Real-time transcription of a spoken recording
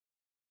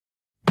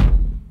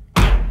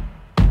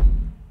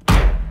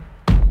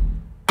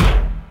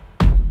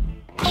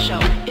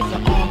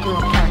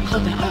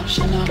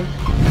Directional.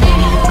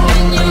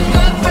 When your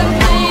girlfriend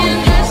playing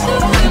dress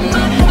up in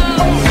my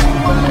house,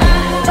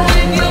 I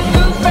give your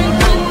girlfriend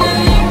dinner,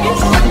 you can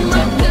sit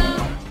my down.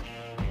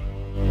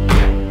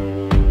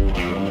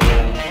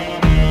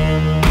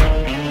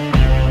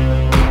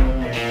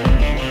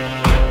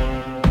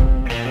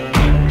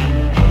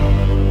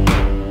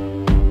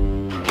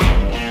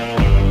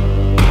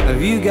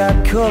 Have you got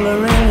color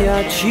in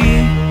your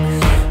cheeks?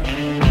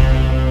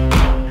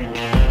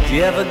 Do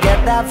you ever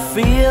get that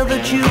feel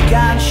that you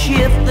can't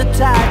shift, the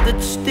tide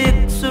that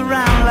sticks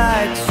around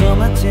like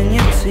summits in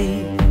your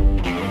teeth?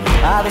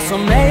 Are there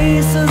some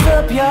aces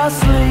up your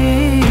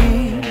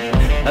sleeve?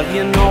 Have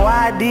you no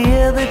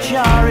idea that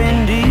you're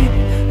in deep?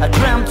 I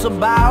dreamt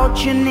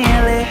about you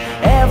nearly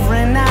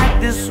every night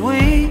this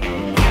week.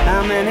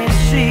 How many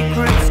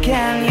secrets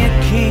can you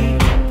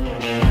keep?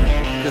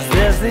 'Cause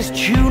there's this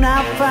tune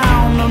I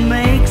found that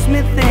makes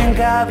me think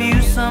of you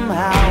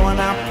somehow,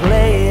 and I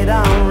play it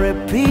on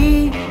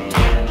repeat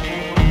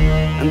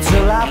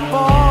until I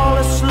fall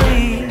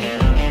asleep,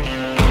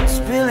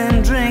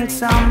 spilling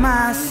drinks on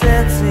my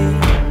settee.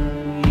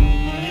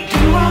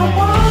 Do I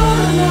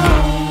wanna know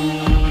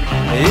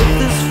if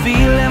this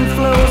feeling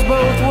flows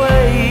both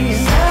ways?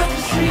 Sad to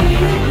see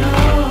you go,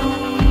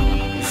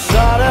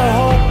 sorta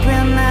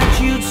hoping that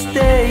you'd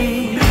stay.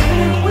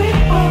 We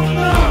both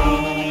know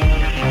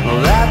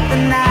that the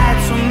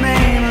nights were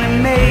mainly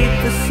made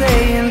for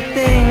saying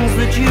things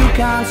that you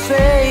can't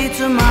say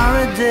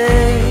tomorrow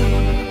day.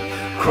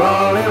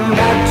 Crawling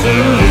back to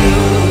you,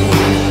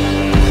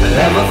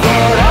 never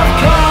thought of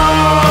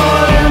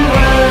calling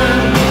when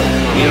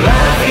you're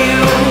out of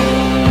you,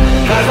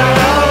 'cause I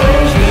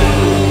always knew.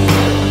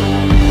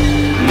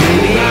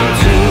 Maybe I'm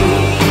too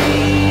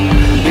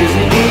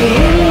busy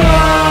being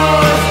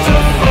lost to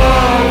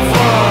fall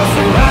for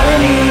somebody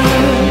new.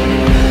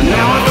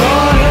 Now I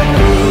thought it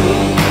through,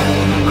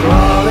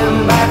 crawling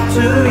back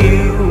to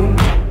you.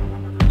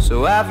 So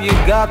have you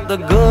got the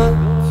goods?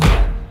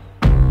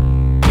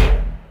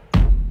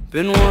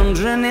 Been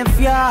wondering if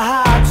your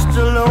heart's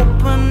still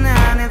open,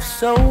 and if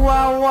so,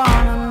 I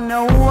wanna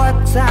know what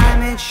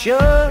time it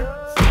should.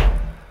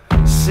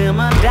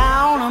 Simmer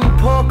down and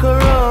pucker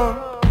up.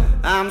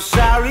 I'm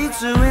sorry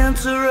to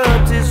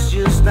interrupt, it's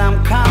just I'm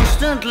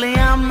constantly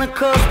on the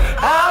cusp.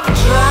 I've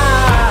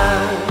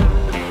tried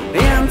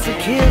been to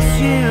kiss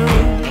you.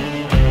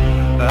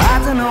 I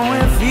don't know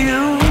if you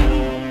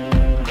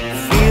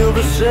feel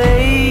the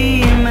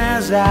same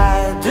as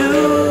I do.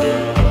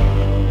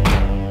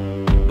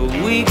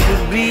 We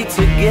could be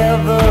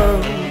together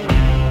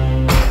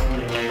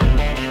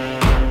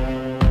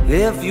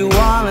if you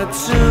wanted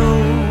to.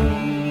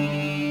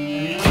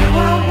 Do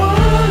I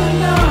wanna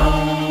know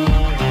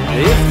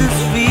if this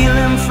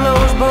feeling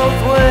flows both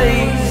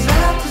ways?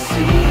 Sad to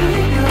see you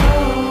go,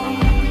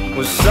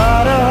 was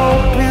sorta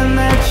hoping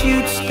that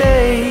you'd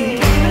stay.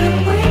 And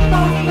we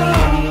both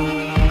know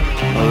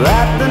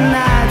that the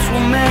nights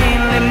were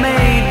mainly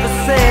made for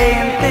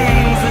saying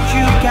things that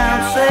you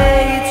can't say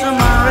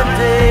tomorrow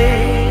day.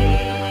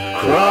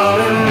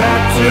 Crawling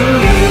back to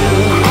you.